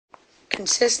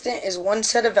Consistent is one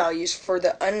set of values for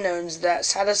the unknowns that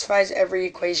satisfies every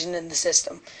equation in the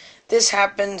system. This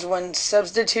happens when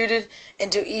substituted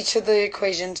into each of the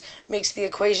equations makes the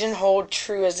equation hold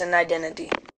true as an identity.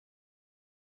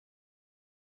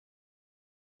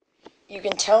 You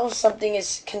can tell if something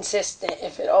is consistent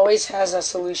if it always has a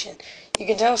solution. You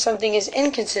can tell if something is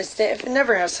inconsistent if it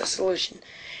never has a solution.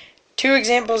 Two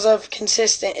examples of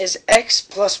consistent is x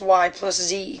plus y plus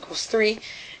z equals 3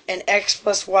 and x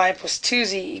plus y plus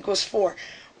 2z equals 4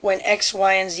 when x,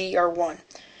 y, and z are 1.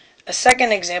 A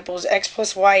second example is x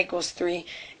plus y equals 3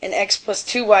 and x plus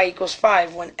 2y equals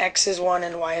 5 when x is 1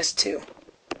 and y is 2.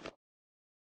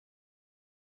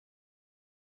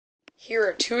 Here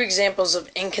are two examples of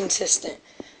inconsistent.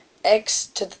 X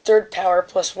to the third power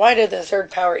plus y to the third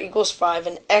power equals 5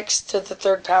 and x to the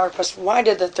third power plus y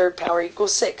to the third power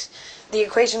equals 6. The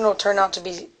equation will turn out to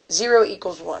be 0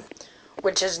 equals 1,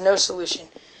 which is no solution.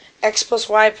 X plus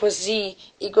y plus z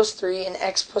equals 3 and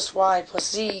x plus y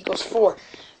plus z equals 4.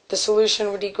 The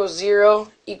solution would equal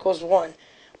 0 equals 1,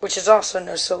 which is also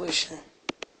no solution.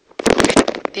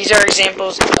 These are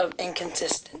examples of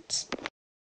inconsistence.